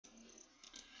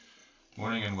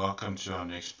Morning and welcome to our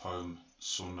next poem,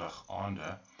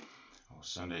 Sondagaande, or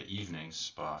Sunday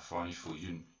Evenings, by Fani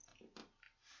Viljoen.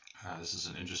 This is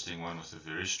an interesting one with a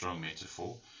very strong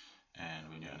metaphor, and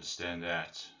when you understand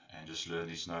that and just learn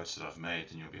these notes that I've made,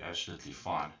 then you'll be absolutely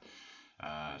fine.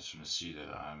 I just want to see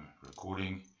that I'm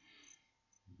recording.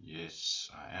 Yes,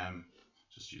 I am.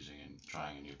 Just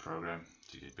trying a new program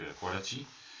to get better quality.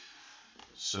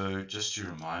 So just to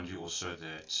remind you also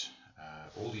that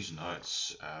all these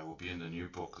notes will be in the new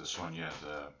book, this one here,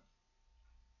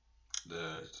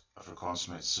 the Afrikaans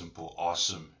made simple,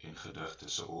 Asem and Gedigte.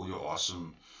 So all your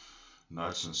awesome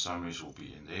notes and summaries will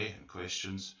be in there, and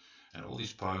questions, and all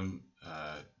these poem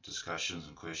discussions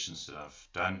and questions that I've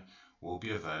done will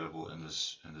be available in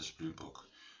this blue book.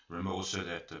 Remember also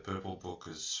that the purple book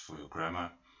is for your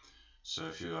grammar. So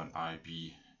if you're on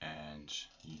IB and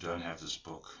you don't have this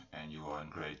book and you are in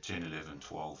grade 10, 11,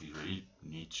 12, you really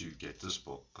need to get this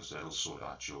book because that'll sort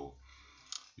out your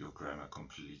grammar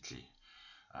completely.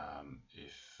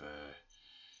 If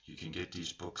you can get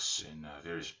these books in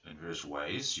various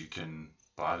ways, you can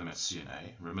buy them at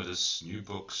CNA. Remember, this new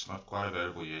book's not quite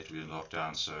available yet. We're in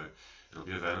lockdown, so it'll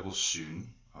be available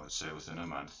soon. I would say within a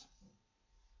month.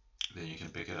 Then you can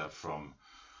pick it up from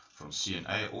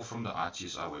CNA or from the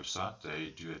ITSI website. They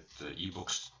do it. The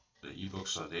ebooks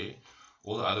are there.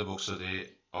 All the other books are there.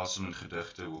 Asem and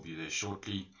Gedigte will be there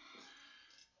shortly.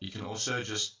 You can also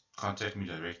just contact me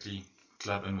directly.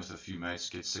 Club in with a few mates,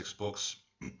 get 6 books.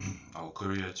 I'll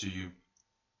courier to you.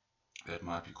 That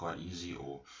might be quite easy.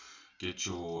 Or get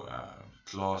your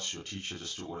class, your teacher,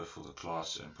 just to order for the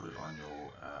class and put it on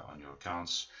your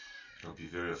accounts. It'll be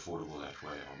very affordable that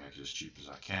way. I'll make it as cheap as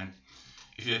I can.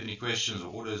 If you have any questions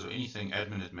or orders or anything,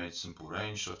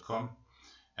 admin@madesimplerange.com,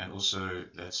 and also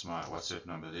that's my WhatsApp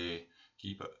number there.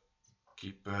 Just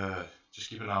keep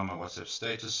an eye on my WhatsApp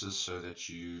statuses so that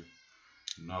you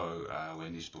know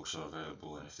when these books are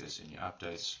available and if there's any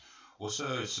updates.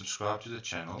 Also subscribe to the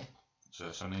channel, so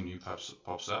if something new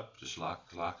pops up, just like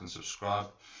and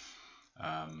subscribe,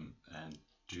 and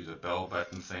do the bell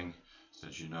button thing so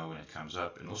that you know when it comes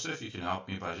up. And also if you can help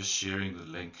me by just sharing the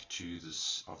link to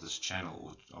this channel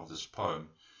or of this poem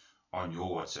on your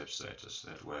WhatsApp status,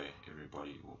 that way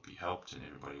everybody will be helped and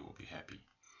everybody will be happy.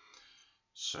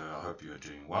 So I hope you are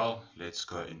doing well. Let's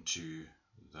go into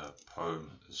the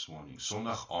poem this morning,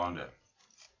 Sondagaande.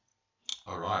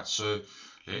 Alright, so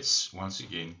let's once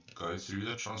again go through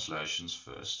the translations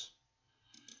first,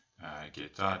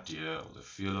 get the idea or the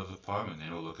feel of the poem, and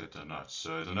then we'll look at the notes.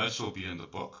 So the notes will be in the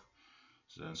book,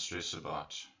 so don't stress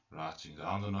about writing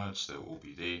down the notes, they will all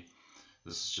be there.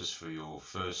 This is just for your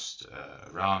first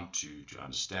round to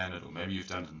understand it, or maybe you've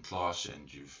done it in class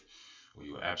and you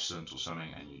were absent or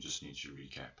something and you just need to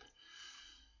recap.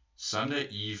 Sunday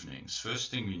evenings,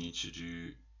 first thing we need to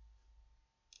do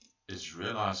is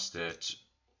realize that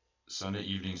Sunday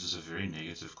evenings is a very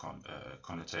negative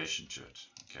connotation to it.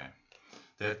 Okay,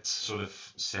 that sort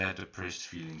of sad, depressed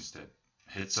feelings that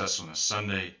hits us on a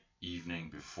Sunday evening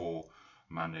before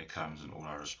Monday comes and all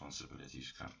our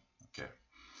responsibilities come. Okay,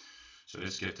 so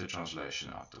let's get the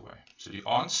translation out the way. So die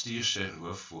aand stuur sy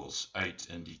roofvoëls uit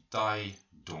in die taai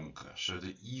donker. So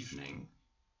the evening,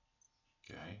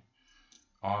 okay,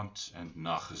 aand and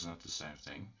nag is not the same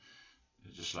thing.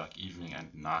 Just like evening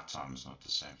and nighttime is not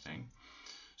the same thing.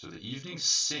 So the evening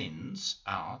sends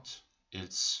out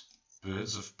its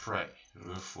birds of prey,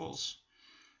 roofvoëls,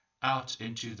 out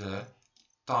into the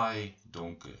taai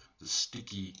donker, the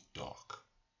sticky dark.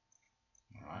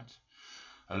 Alright.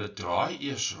 Hulle draai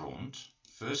eers rond.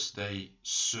 First they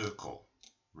circle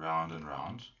round and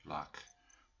round, like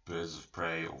birds of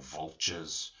prey or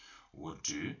vultures would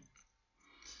do.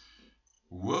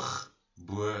 Hoog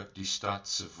bo die stad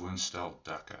se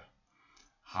woonsteldakke,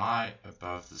 high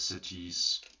above the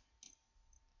cities,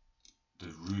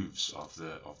 the roofs of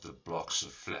the blocks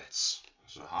of flats.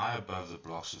 So high above the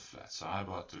blocks of flats, high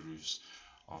above the roofs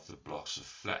of the blocks of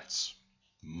flats.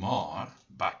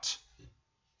 But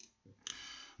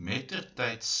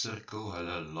mettertyd sirkel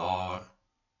hulle laer,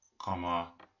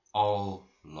 al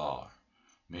laer.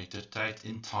 Mettertyd,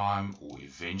 in time or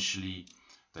eventually,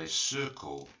 they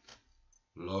circle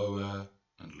lower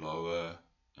and lower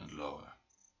and lower.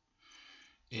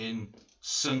 En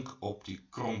sink op die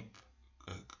krom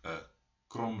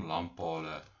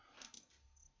lamppale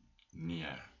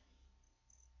neer.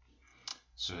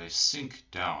 So they sink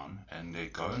down and they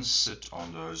go and sit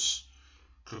on those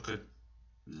crooked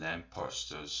lampposts,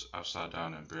 those upside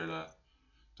down umbrella,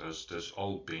 those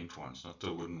old bent ones, not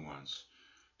the wooden ones,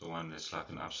 the one that's like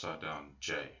an upside down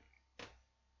J.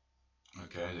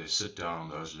 Okay, they sit down on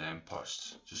those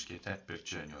lampposts. Just get that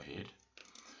picture in your head.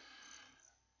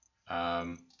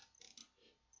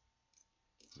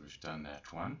 we've done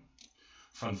that one.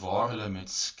 Vanwaar hulle met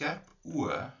skerp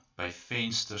oë by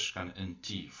vensters kan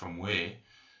intie, from where,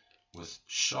 with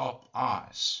sharp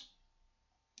eyes,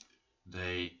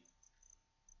 they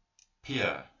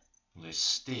peer, they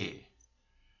stare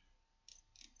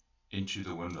into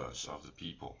the windows of the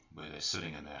people where they're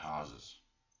sitting in their houses.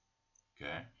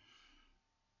 Okay?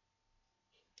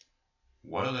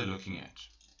 What are they looking at?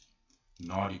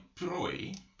 Na die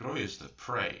prooi is the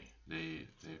prey, the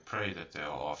prey that they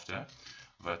are after,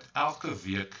 wat elke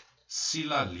week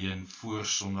siel alleen voor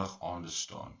Sondagaande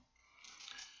staan.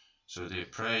 So their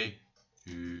prey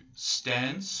who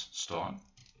staan,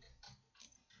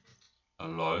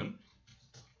 alone,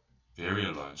 very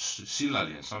alone, siel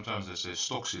alleen. Sometimes they say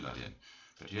stok siel alleen,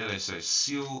 but here they say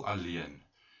siel alleen.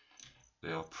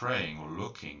 They are praying or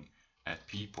looking at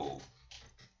people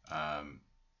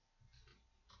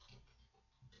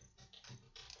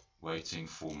waiting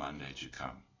for Monday to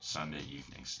come, Sunday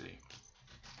evenings there.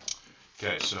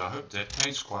 Okay, so I hope that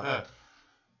paints quite a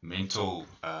mental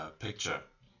picture,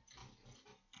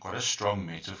 quite a strong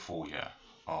metaphor here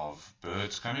of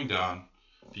birds coming down,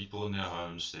 people in their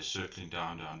homes, they're circling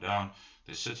down, down, down,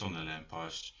 they sit on the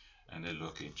lamppost and they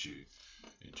look into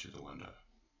the window.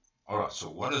 Alright, so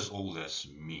what does all this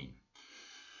mean?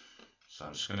 So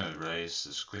I'm just going to erase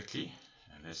this quickly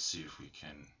and let's see if we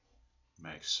can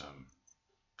make some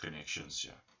connections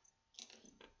here.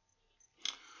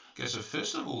 Okay, so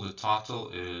first of all, the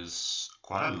title is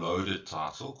quite a loaded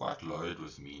title, quite loaded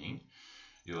with meaning.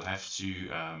 You'll have to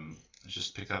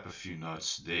just pick up a few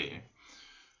notes there.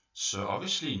 So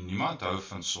obviously, niemand hou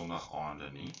van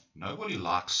Sondagaande nie. Nobody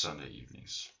likes Sunday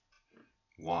evenings.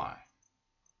 Why?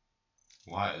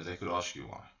 Why? They could ask you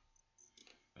why.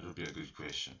 That would be a good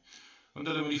question. Want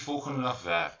hulle moet die volgende dag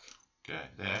werk. Okay,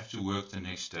 they have to work the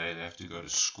next day, they have to go to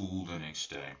school the next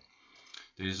day.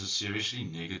 There's a seriously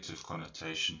negative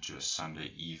connotation to a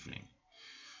Sunday evening.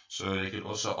 So they could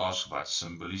also ask, wat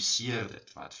symboliseer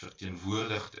dit? Wat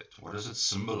verteenwoordig dit? What does it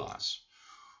symbolize?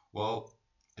 Well,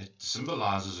 it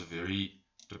symbolizes a very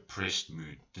depressed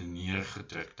mood, the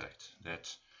neergedruktheid,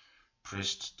 that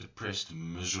depressed,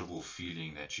 miserable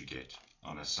feeling that you get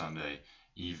on a Sunday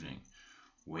evening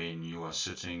when you are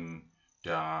sitting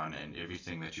down and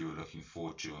everything that you were looking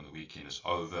forward to on the weekend is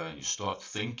over and you start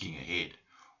thinking ahead.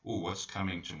 Oh, what's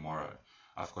coming tomorrow?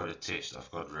 I've got a test, I've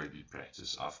got rugby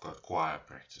practice, I've got choir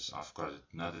practice, I've got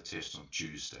another test on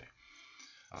Tuesday,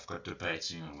 I've got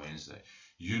debating on Wednesday.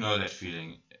 You know that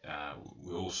feeling.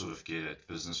 We all sort of get it.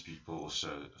 Business people also,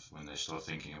 when they start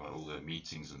thinking about all the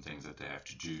meetings and things that they have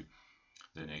to do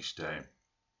the next day,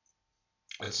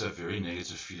 it's a very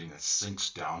negative feeling that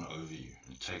sinks down over you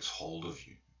and takes hold of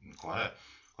you in quite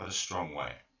a strong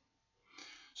way.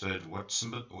 So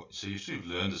you should have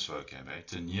learned this vocab, eh?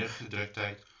 Te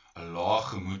neergedruktheid, a laag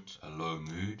gemoed, a low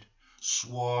mood,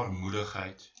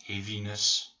 zwaarmoedigheid,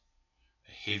 heaviness,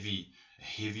 a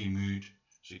heavy mood.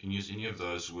 So you can use any of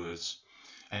those words,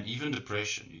 and even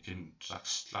depression. You can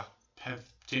have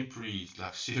temporary,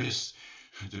 serious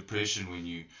depression when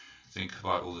you think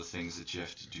about all the things that you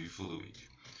have to do for the week.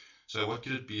 So what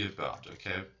could it be about?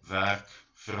 Okay, werk,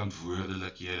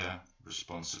 verantwoordelikhede,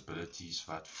 responsibilities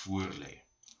wat voor lê.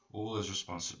 All those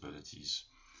responsibilities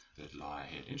that lie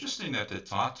ahead. Interesting that the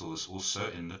title is also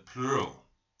in the plural.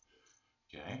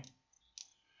 Okay,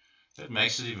 that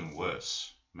makes it even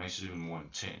worse. Makes it even more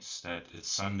intense that it's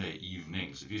Sunday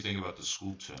evenings. If you think about the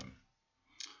school term,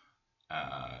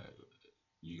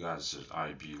 you guys at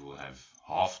IB will have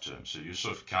half term, so you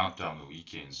sort of count down the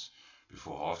weekends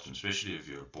before half term, especially if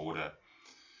you're a boarder.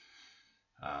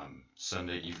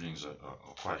 Sunday evenings are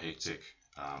quite hectic,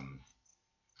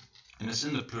 and it's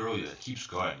in the plural here. It keeps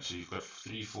going, so you've got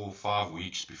 3, 4, 5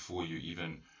 weeks before you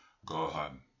even go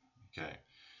home. Okay,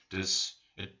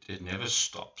 It never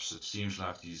stops. It seems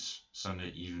like these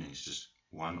Sunday evenings, just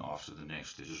one after the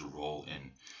next, they just roll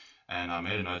in. And I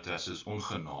made a note that says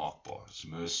ongenaakbaar. It's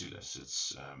merciless.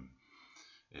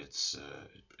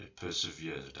 It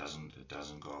perseveres. It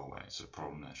doesn't go away. It's a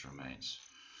problem that remains.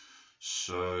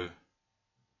 So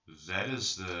that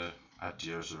is the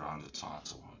ideas around the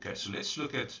title. Okay, so let's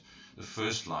look at the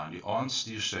first line. Die aand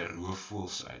stuur sy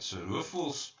roofvoëls uit. So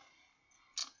roofvoëls,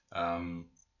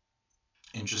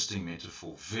 interesting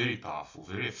metaphor, very powerful,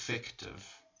 very effective.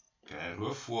 Okay,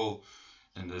 roofvoël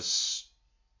in this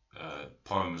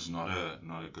poem is not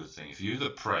a good thing. If you're the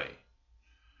prey,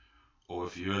 or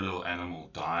if you're a little animal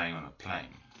dying on a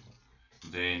plane,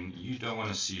 then you don't want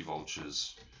to see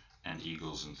vultures and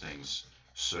eagles and things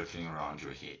circling around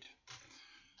your head.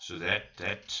 So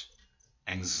that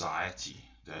anxiety,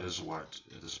 that is what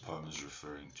this poem is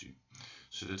referring to.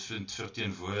 So dit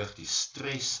verteenwoordig die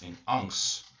stres en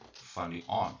angs van die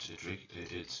aand.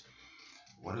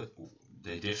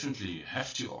 They definitely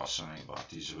have to ask something about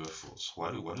these hoofvoels.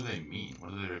 What do they mean?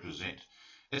 What do they represent?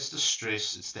 It's the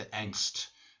stress, it's the angst,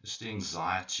 it's the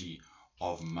anxiety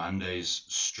of Monday's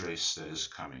stress that is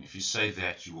coming. If you say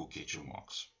that, you will get your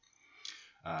marks.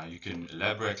 You can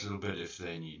elaborate a little bit if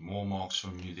they need more marks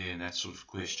from you there and that sort of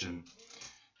question.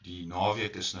 Die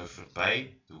naweek is nou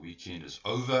verby, the weekend is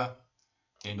over,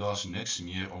 en daar's niks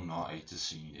meer om na uit te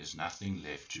sien. There's nothing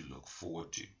left to look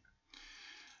forward to.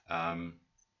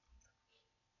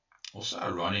 Also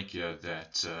ironic here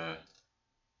that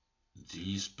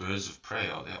these birds of prey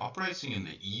they're operating in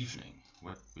the evening,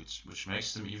 which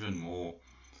makes them even more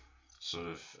sort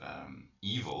of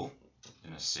evil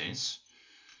in a sense,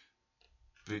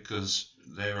 because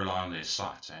they rely on their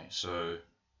sight. So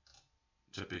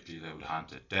typically they would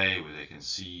hunt at day where they can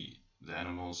see the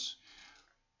animals,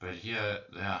 but here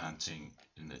they are hunting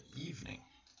in the evening.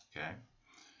 Okay,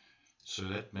 so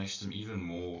that makes them even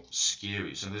more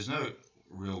scary. So there's no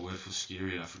real word for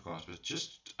scary in Afrikaans, but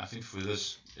just I think for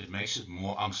this it makes it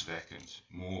more angstwekkend,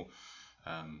 more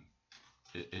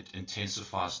it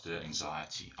intensifies the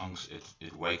anxiety.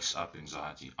 It wakes up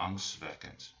anxiety,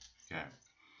 angstwekkend. Okay,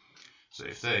 so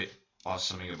if they ask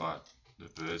something about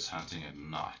the birds hunting at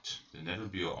night, then that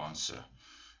would be your answer.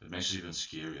 It makes it even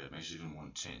scarier, it makes it even more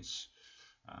intense,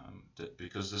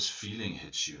 because this feeling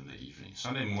hits you in the evening.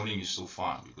 Sunday morning you're still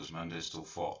fine because Monday is still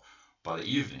far. By the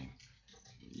evening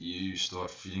you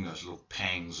start feeling those little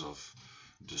pangs of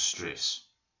distress.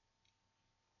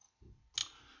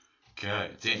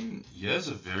 Okay, then here's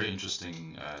a very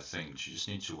interesting thing that you just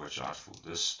need to watch out for.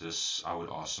 This I would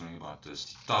ask something about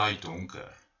this. Die taai donker.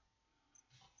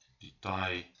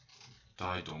 Die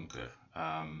taai donker.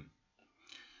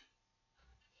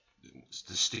 It's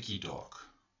the sticky dark.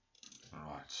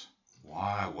 Alright.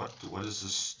 Why? What is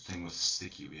this thing with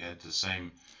sticky? We had the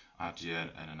same idea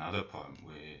in another poem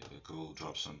where the girl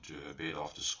drops onto her bed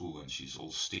after school and she's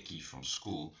all sticky from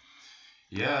school.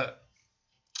 Yeah,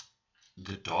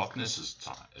 the darkness is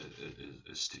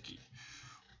sticky.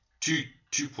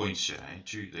 Two points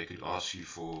here. They could ask you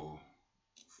for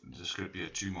this could be a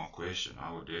 2-mark question.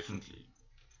 I would definitely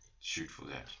shoot for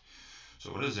that.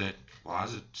 So what is that? Why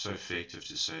is it so effective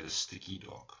to say the sticky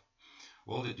dark?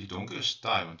 Well, die donker is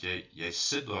taai, want jy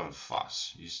sit daarin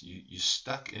vas. You're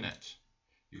stuck in it.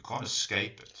 You can't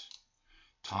escape it.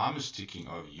 Time is ticking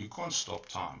over. You can't stop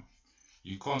time.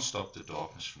 You can't stop the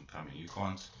darkness from coming. You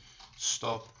can't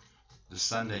stop the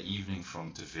Sunday evening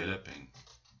from developing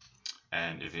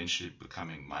and eventually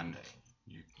becoming Monday.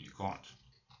 You can't.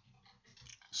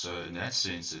 So in that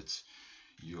sense,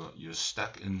 you're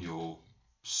stuck in your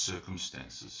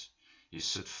circumstances. You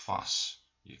sit fast.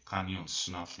 You kan nie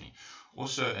ontsnap nie.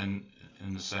 Also, in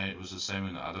the same, it was the same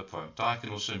in the other poem. Taai can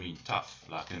also mean tough,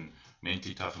 like in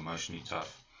mentally tough, emotionally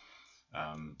tough.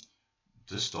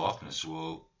 This darkness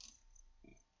will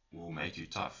make you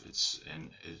tough.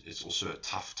 It's also a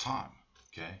tough time.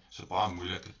 Okay, so baie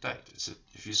moeilike tyd.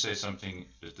 If you say something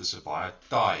that is a baie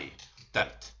taai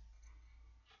tyd,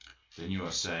 then you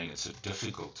are saying it's a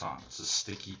difficult time. It's a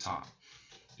sticky time.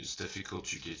 It's difficult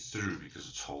to get through because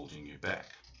it's holding you back.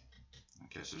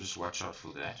 Okay, so just watch out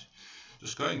for that.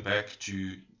 Just going back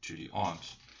to the aunt,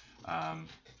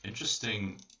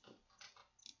 interesting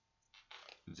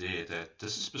there that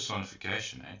this is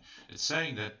personification. It's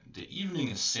saying that the evening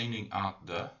is sending out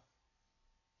the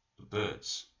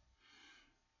birds.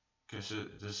 Okay, so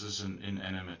this is an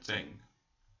inanimate thing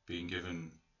being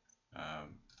given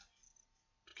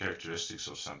characteristics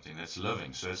of something that's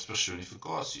living. So it's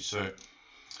personifikasie. So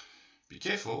be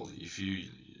careful. If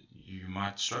you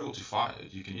might struggle to find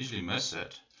it, you can easily miss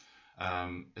it.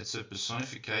 It's a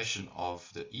personification of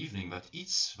the evening, but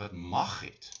iets wat mag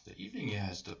het. The evening here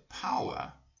has the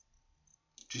power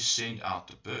to send out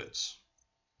the birds.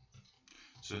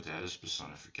 So that is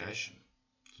personification.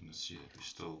 So let's see that we're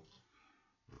still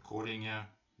recording here.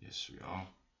 Yes, we are.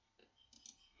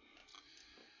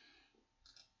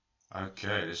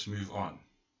 Okay, let's move on.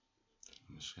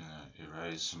 I'm just going to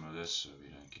erase some of this so we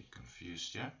don't get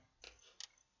confused here.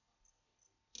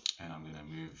 And I'm going to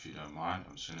move, if you don't mind,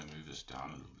 I'm just going to move this down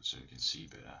a little bit so you can see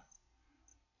better.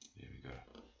 There we go.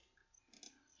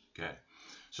 Okay,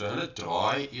 so hulle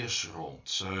draai eers rond.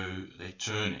 So they're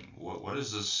turning. What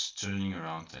is this turning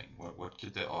around thing? What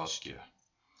could they ask you?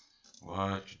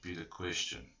 What could be the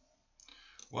question?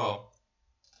 Well,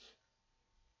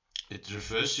 it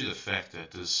refers to the fact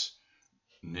that this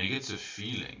negative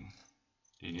feeling,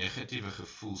 die negatiewe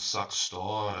gevoel sak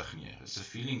stadig neer. It's a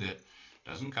feeling that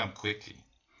doesn't come quickly.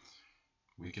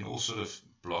 We can all sort of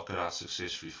block it out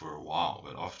successfully for a while,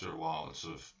 but after a while it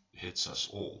sort of hits us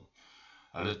all.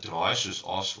 Hulle draai soos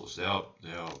aasvoëls.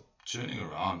 They are turning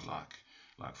around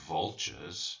like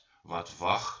vultures wat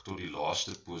wag tot die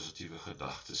laaste positiewe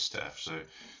gedagte sterf. So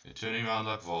they're turning around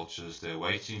like vultures. They're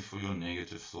waiting for your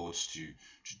negative thoughts to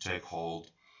take hold.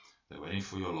 They're waiting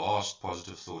for your last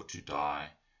positive thought to die,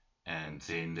 and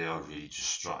then they are ready to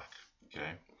strike.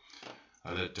 Okay?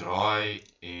 Hulle draai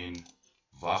en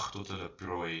wag tot hulle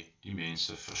prooi die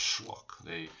mense verswak.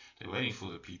 They're waiting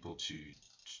for the people to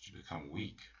become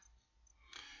weak.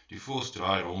 Die voëls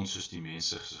draai rond soos die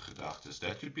mense se gedagtes.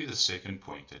 That could be the second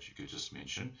point that you could just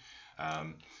mention.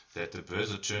 That the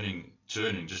birds are turning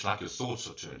just like your thoughts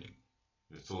are turning.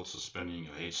 Your thoughts are spinning,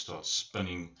 your head starts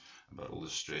spinning about all the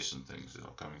stress and things that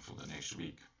are coming for the next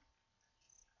week.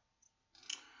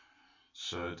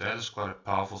 So that is quite a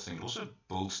powerful thing. It also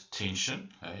builds tension.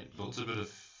 It builds a bit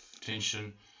of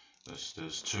tension.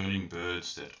 Those turning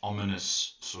birds, that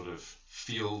ominous sort of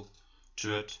feel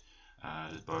to it.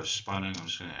 The bow spanning, I'm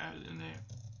just going to add it in there.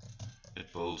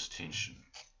 It builds tension.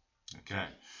 Okay.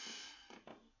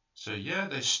 So yeah,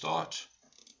 they start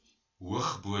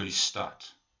hoog bo die stad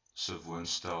se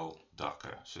woonstel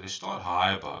dakke. So they start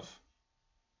high above.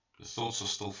 The thoughts are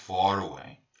still far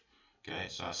away. Okay,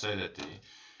 so I say that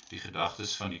die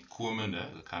gedagtes van die komende,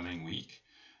 the coming week,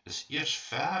 is eers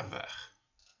ver weg.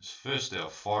 It's first they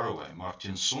are far away, maar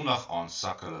teen Sondag aan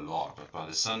sak hulle laag, but by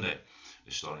the Sunday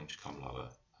they're starting to come lower.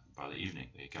 By the evening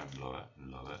they come lower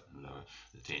and lower and lower.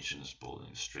 The tension is building,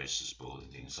 the stress is building,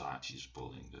 the anxiety is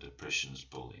building, the depression is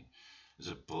building.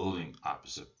 There's a building up,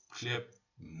 it's a clear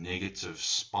negative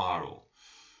spiral.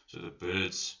 So the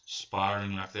birds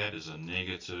spiraling like that is a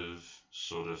negative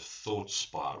sort of thought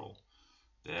spiral.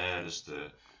 That is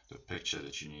the picture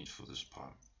that you need for this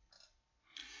poem.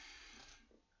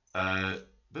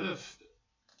 Bit of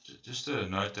just a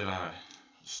note that I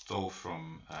stole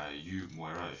from you,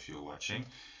 Moira, if you're watching,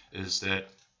 is that,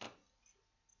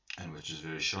 and which is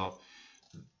very sharp,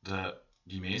 die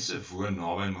mense woon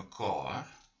naby mekaar,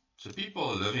 so people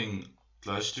are living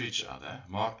close to each other,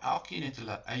 maar elkeen het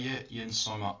hulle eie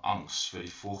eensame angs vir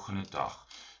die volgende dag.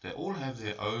 They all have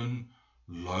their own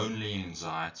lonely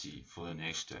anxiety for the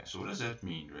next day. So what does that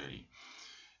mean, really?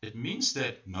 It means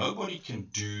that nobody can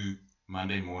do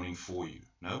Monday morning for you.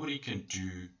 Nobody can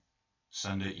do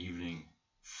Sunday evening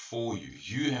for you.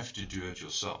 You have to do it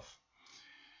yourself.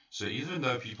 So even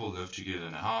though people live together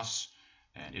in a house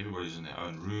and everybody's in their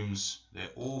own rooms, they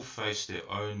all face their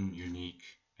own unique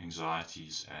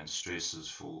anxieties and stresses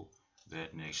for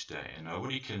that next day. And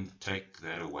nobody can take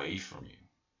that away from you.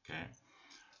 Okay?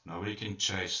 Nobody can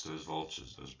chase those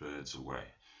vultures, those birds away.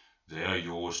 They are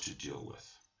yours to deal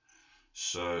with.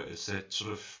 So it's that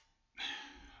sort of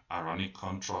ironic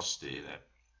contrast there that,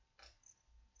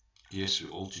 yes,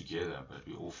 we're all together, but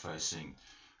we're all facing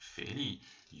fairly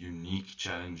unique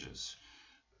challenges.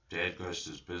 Dad goes to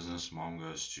his business, mom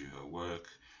goes to her work,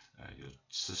 your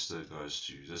sister goes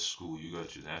to this school, you go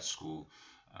to that school.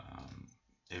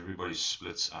 Everybody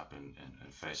splits up and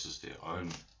faces their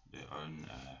own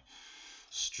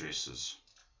stresses.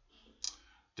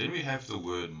 Then we have the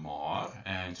word maar,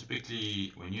 and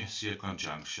typically when you see a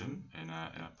conjunction in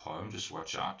a poem, just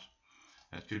watch out.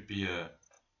 It could be a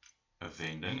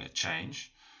vending, a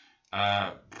change.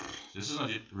 This is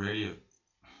not really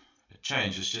a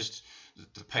change, it's just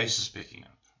the pace is picking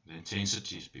up, the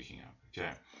intensity is picking up.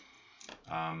 Okay.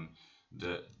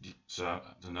 So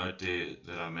the note there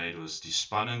that I made was die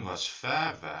spanning was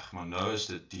ver weg, maar nou is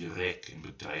dit direk en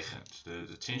bedreigend.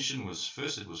 The tension was,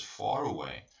 first it was far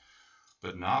away,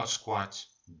 but now it's quite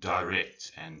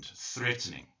direct and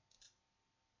threatening.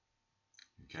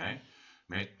 Okay?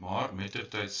 Maar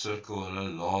mettertyd sirkel hulle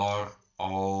laar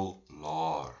al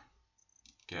laar.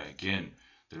 Okay, again,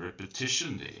 the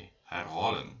repetition there,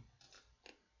 herhaling,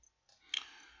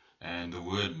 and the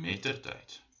word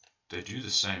mettertyd, they do the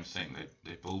same thing.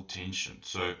 They build tension.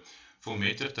 So for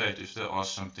mettertyd, if there are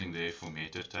something there for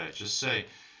mettertyd, just say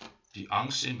die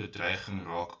angs en bedreiging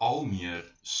raak al meer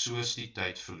soos die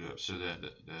tyd verloop. So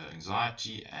the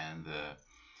anxiety and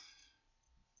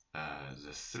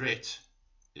the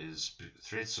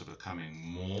threats are becoming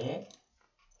more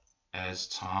as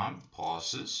time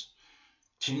passes.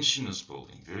 Tension is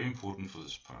building. Very important for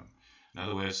this poem.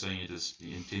 Another way of saying it is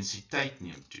the intensiteit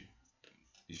neemt toe.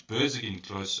 These birds are getting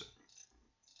closer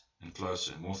and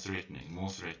closer, more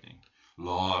threatening,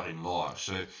 laar and laar.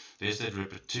 So there's that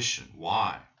repetition.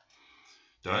 Why?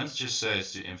 Don't just say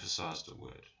it's to emphasize the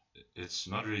word. It's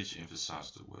not really to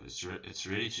emphasize the word. It's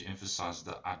really to emphasize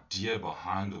the idea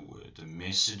behind the word, the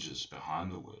messages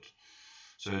behind the word.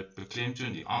 So het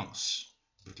beklemtoon die angs,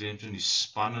 beklemtoon die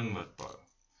spanning wat bou.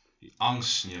 Die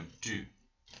angs neemt toe.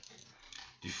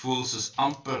 Die voëls is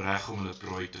amper reg om hulle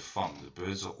prooi te vang. The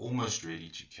birds are almost ready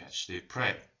to catch their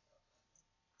prey.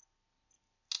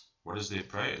 What is their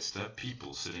prey? It's the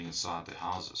people sitting inside their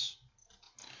houses.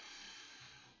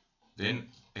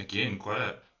 Then, again, quite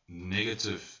a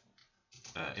negative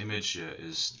image here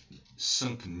is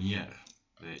sink neer.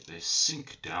 They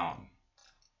sink down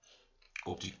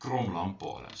op die krom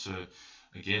lamppale. So,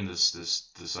 again,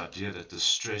 this idea that the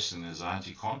stress and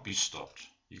anxiety can't be stopped.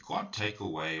 You can't take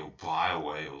away or buy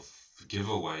away or give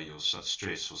away your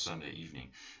stress for Sunday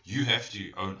evening. You have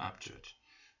to own up to it.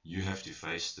 You have to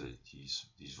face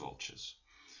these vultures.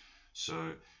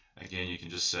 So, again, you can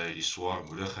just say die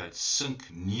swaarmoedigheid sink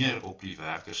neer op die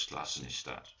werkersklas in die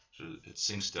stad. So it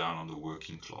sinks down on the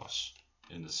working class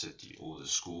in the city, or the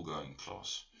school-going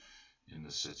class in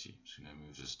the city. So I'm going to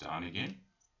move this down again.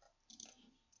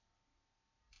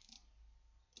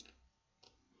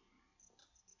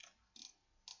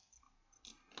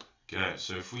 Okay,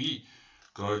 so if we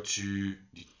go to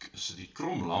the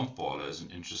krom lamppale is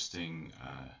an interesting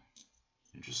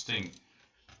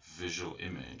visual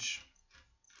image.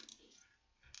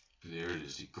 There it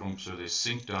is, the krom. So they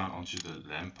sink down onto the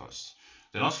lampposts.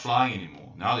 They're not flying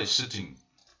anymore. Now they're sitting,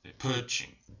 they're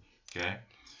perching. Okay,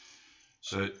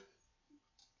 so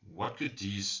what could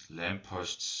these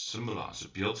lampposts symbolize?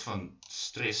 'n beeld van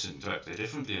stress en druk. They're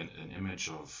definitely an image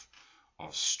of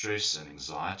stress and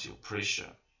anxiety or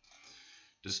pressure.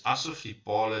 Dis asof die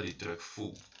pale die druk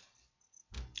voel.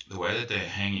 The way that they're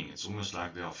hanging, it's almost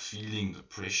like they are feeling the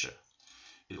pressure.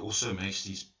 It also makes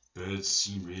these birds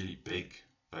seem really big.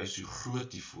 Wys hoe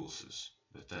groot die voëls is.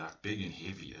 That they're like big and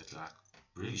heavy. It's like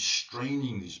really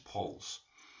straining these poles.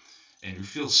 And who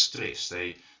feel stress?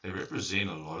 They represent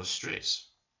a lot of stress.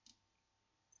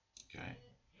 Okay.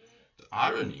 The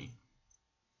irony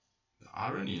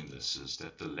in this is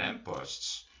that the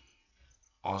lampposts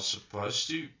are supposed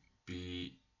to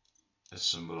be a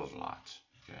symbol of light.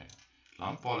 Okay.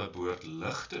 Lamppale behoort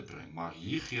lig te bring, maar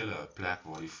hier gee hulle 'n plek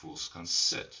waar die voëls kan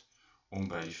sit om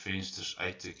by die vensters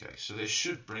uit te kyk. So they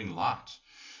should bring light.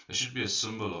 There should be a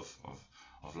symbol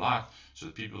of light so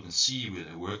that people can see where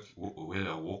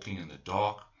they're walking in the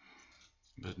dark.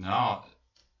 But now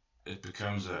it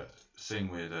becomes a thing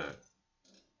where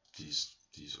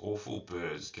these awful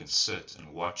birds can sit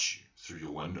and watch you through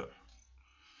your window.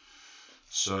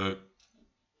 So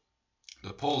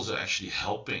the poles are actually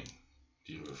helping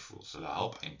die roofvoëls. Hulle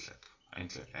help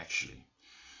eintlik actually.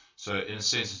 So in a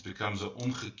sense it becomes an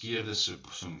omgekeerde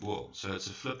symbol. So it's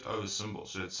a flipped over symbol.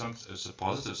 So it's a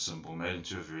positive symbol made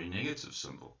into a very negative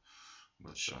symbol,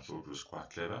 which I thought was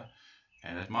quite clever.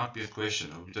 And it might be a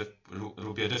question.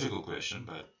 It'll be a difficult question,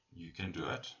 but you can do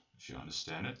it if you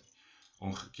understand it.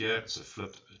 Omgekeerd, it's a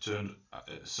flipped,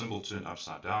 a symbol turned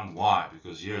upside down. Why?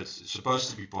 Because here it's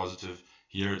supposed to be positive,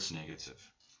 here it's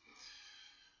negative.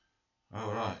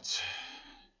 Alright.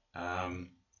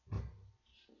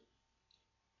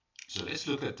 So let's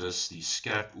look at this, die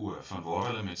skerp oë, van waar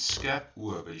hulle met skerp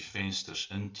oë by die vensters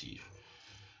intier.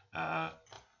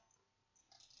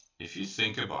 If you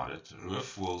think about it,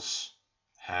 roofvoëls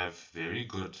have very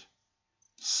good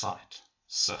sight,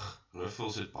 sig.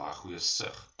 Roofvoëls het baie goeie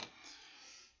sig.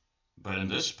 But in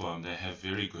this poem, they have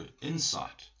very good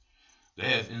insight. They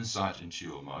have insight into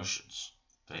your emotions.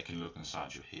 They can look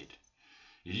inside your head.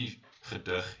 Hierdie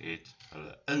gedig het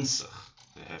hulle insig.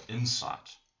 They have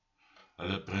insight.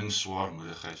 Hulle bring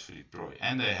swaarmoedigheid vir die prooi.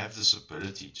 And they have this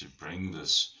ability to bring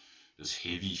this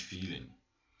heavy feeling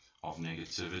of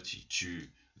negativity to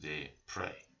their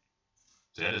prey.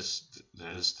 That is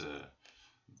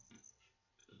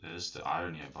the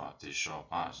irony about their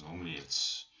sharp eyes. Normally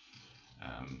it's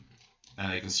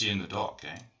and they can see in the dark,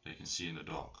 eh? They can see in the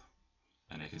dark.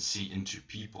 And they can see into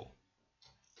people.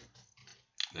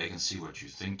 They can see what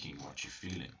you're thinking, what you're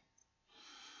feeling.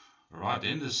 Alright,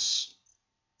 then this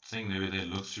thing there where they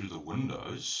look through the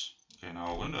windows. Okay,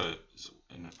 now a window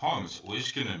in a poem is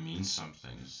always going to mean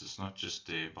something. It's not just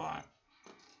there by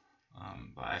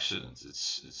accident.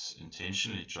 It's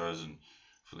intentionally chosen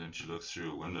for them to look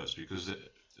through windows because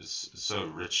it's so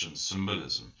rich in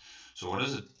symbolism. So what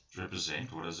does it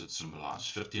represent? What does it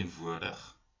symbolize? Verteenwoordig.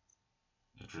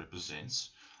 It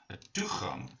represents a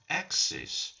toegang,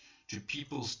 access to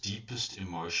people's deepest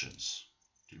emotions.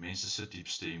 Die mense se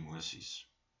diepste emosies.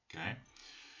 Okay?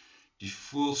 Die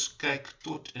voëls kyk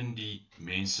tot in die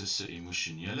mense se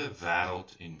emosionele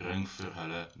wêreld en bring vir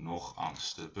hulle nog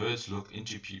angs. The birds look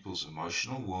into people's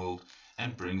emotional world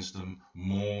and brings them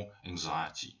more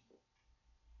anxiety.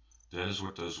 That is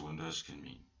what those windows can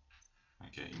mean.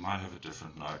 Okay, you might have a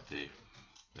different note there.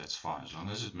 That's fine, as long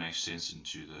as it makes sense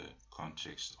into the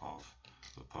context of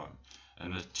the poem.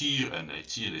 And the tier,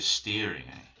 they're staring,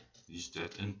 eh? these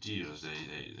that interiors,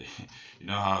 they you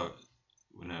know how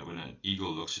when an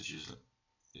eagle looks at you,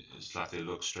 it's like they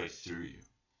look straight through you.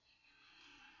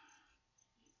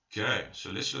 Okay,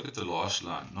 so let's look at the last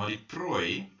line. Na die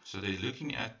prooi, so they're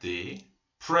looking at their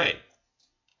prey.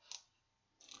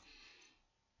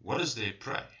 What is their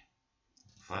prey?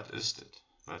 Wat is dit?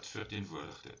 Wat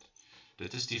verteenwoordig dit?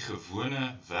 Dit is die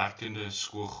gewone werkende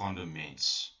skoolgaande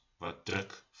mens wat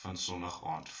druk van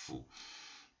Sondagaand voel.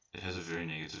 It has a very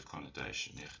negative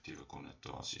connotation, negatieve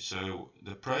connotatie. So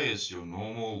the prey is your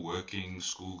normal working,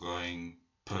 school-going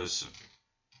person.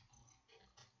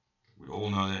 We all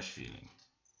know that feeling.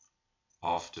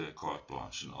 After carte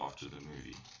blanche and after the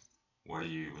movie. What are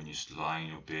you, when you're lying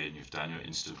in your bed and you've done your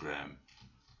Instagram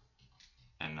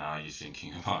and now you're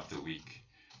thinking about the week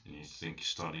and you think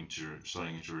starting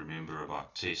to remember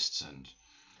about tests and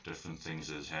different things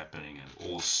that is happening, and it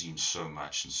all seems so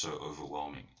much and so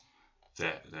overwhelming.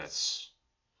 That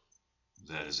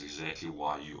is exactly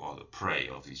why you are the prey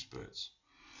of these birds.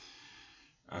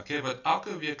 Okay, but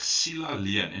elke week siel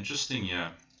alleen. Interesting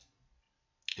here.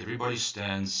 Everybody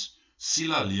stands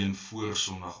siel alleen voor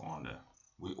Sondagaande.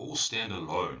 We all stand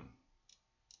alone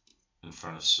in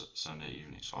front of Sunday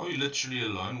evenings. Are you literally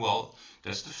alone? Well,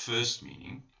 that's the first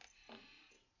meaning.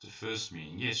 The first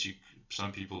meaning. Yes,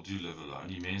 some people do live alone.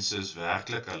 Die mense is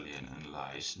werklik alleen in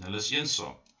hulle huis en hulle is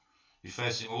eensaam. You're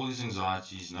facing all these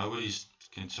anxieties. Nobody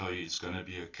can tell you it's going to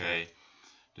be okay.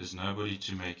 There's nobody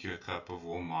to make you a cup of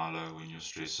warm Milo when your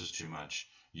stress is too much.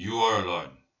 You are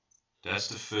alone. That's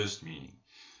the first meaning.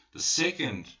 The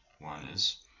second one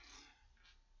is,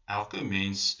 elke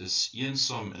mens is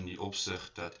eensaam in die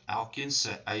opsig dat elkeen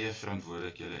sy eie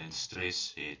verantwoordelikhede en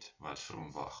stres het wat vir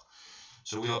hom wag.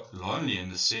 So we are lonely in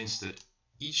the sense that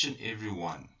each and every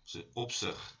one, so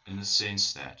opsig in the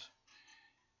sense that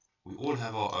we all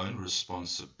have our own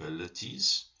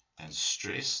responsibilities and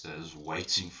stress that is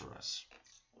waiting for us.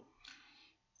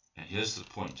 And here's the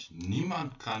point.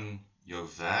 Niemand kan jou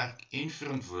werk en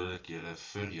verantwoordelikhede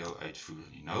vir jou uitvoer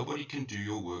nie. Nobody can do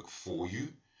your work for you.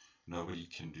 Nobody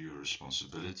can do your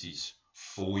responsibilities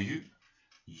for you.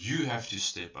 You have to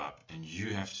step up and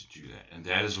you have to do that. And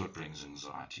that is what brings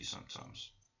anxiety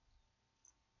sometimes.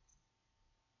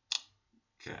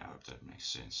 Okay, I hope that makes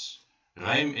sense.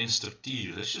 Rhyme and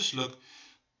structuur. Let's just look.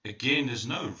 Again, there's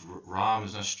no rhyme,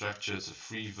 there's no structure. It's a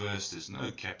free verse. There's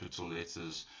no capital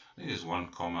letters. I think there's one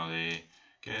comma there.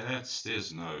 Okay,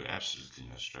 there's absolutely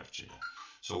no structure here.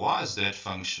 So why is that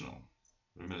functional?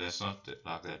 Remember, that's not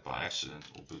like that by accident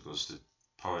or because the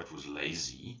poet was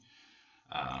lazy.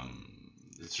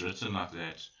 It's written like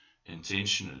that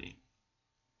intentionally.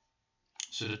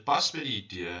 So dit pas by die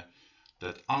idee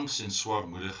dat angs en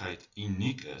swaarmoedigheid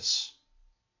uniek is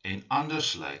en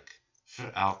anders lyk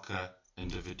vir elke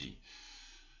individu.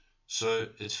 So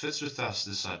it fits with us,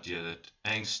 this idea that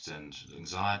angst and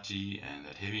anxiety and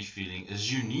that heavy feeling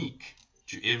is unique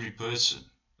to every person.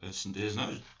 There's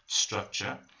no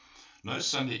structure. No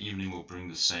Sunday evening will bring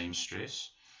the same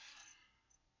stress.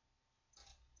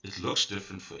 It looks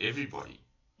different for everybody.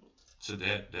 So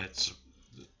the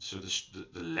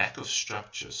lack of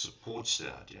structure supports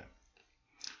the idea.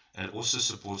 And it also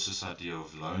supports this idea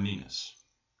of loneliness.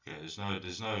 Okay,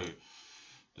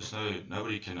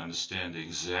 nobody can understand the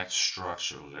exact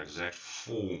structure or the exact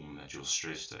form that your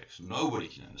stress takes. Nobody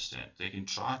can understand. They can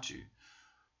try to,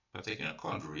 but they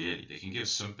can't really. They can give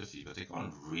sympathy, but they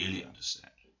can't really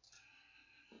understand.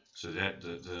 So that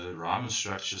the rhyme and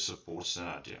structure supports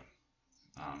that idea.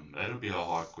 That'll be a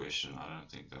hard question. I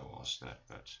don't think they'll ask that,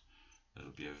 but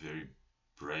it'll be a very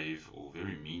brave or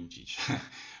very mean teacher,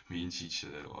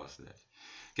 that'll ask that.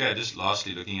 Okay, just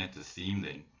lastly, looking at the theme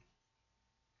then.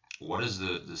 What is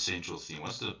the central theme?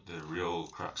 What's the real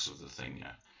crux of the thing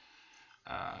here?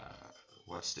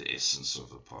 What's the essence of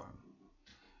the poem?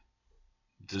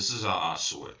 This is how I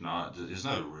saw it. Now, there's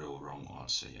no real wrong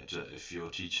answer here. If your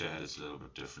teacher had it a little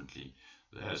bit differently,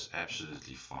 that is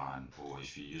absolutely fine. Or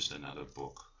if you used another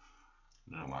book,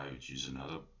 I don't know why you would use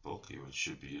another book. You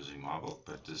should be using my book,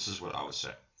 but this is what I would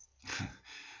say.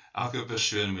 Elke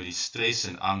persoon moet die stres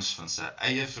en angs van sy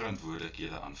eie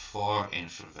verantwoordelikhede aanvaar en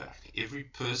verwerk. Every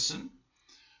person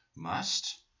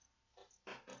must,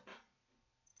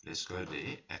 let's go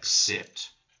there,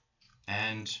 accept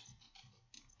and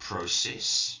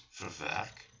process,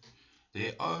 verwerk,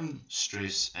 their own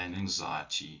stress and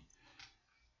anxiety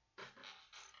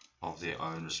of their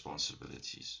own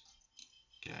responsibilities.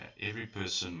 Okay, every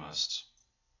person must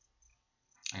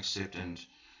accept and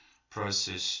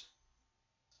process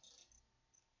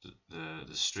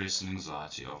the stress and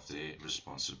anxiety of their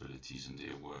responsibilities and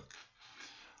their work.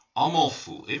 almal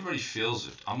voel, everybody feels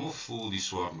it. Almal voel die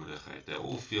swaarmoedigheid. They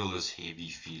all feel this heavy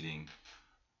feeling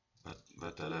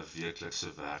wat hulle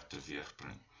weeklikse werk teweeg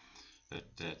bring.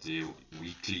 That their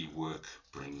weekly work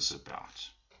brings about.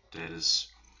 That is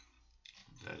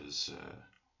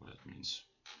what it means.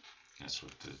 That's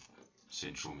what the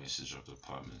central message of the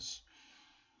poem is,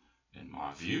 in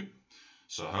my view.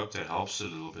 So I hope that helps a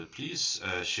little bit. Please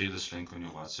share this link on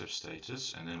your WhatsApp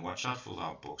status, and then watch out for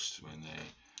our books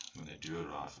when they do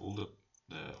arrive. All the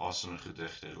Asem and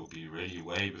Gedigte, it will be ready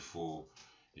way before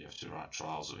you have to write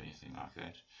trials or anything like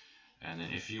that. And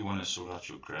then if you want to sort out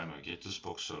your grammar, get this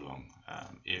book so long.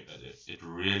 It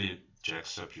really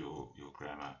jacks up your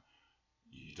grammar.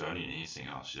 You don't need anything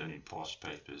else. You don't need past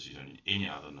papers. You don't need any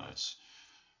other notes.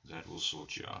 That will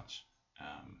sort you out.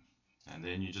 And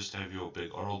then you just have your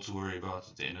big oral to worry about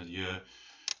at the end of the year,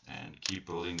 and keep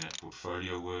building that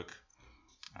portfolio work,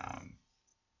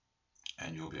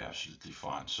 and you'll be absolutely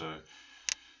fine. So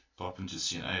pop into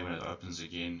CNA when it opens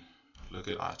again. Look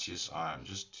at ITSI.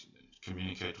 Just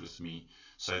communicate with me.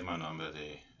 Save my number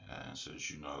there, so that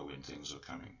you know when things are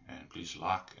coming. And please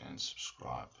like and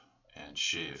subscribe and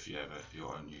share if you have your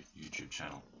own YouTube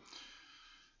channel.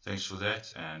 Thanks for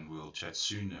that, and we'll chat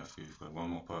soon. We've got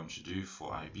one more poem to do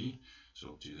for IB, so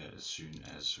we'll do that as soon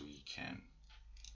as we can.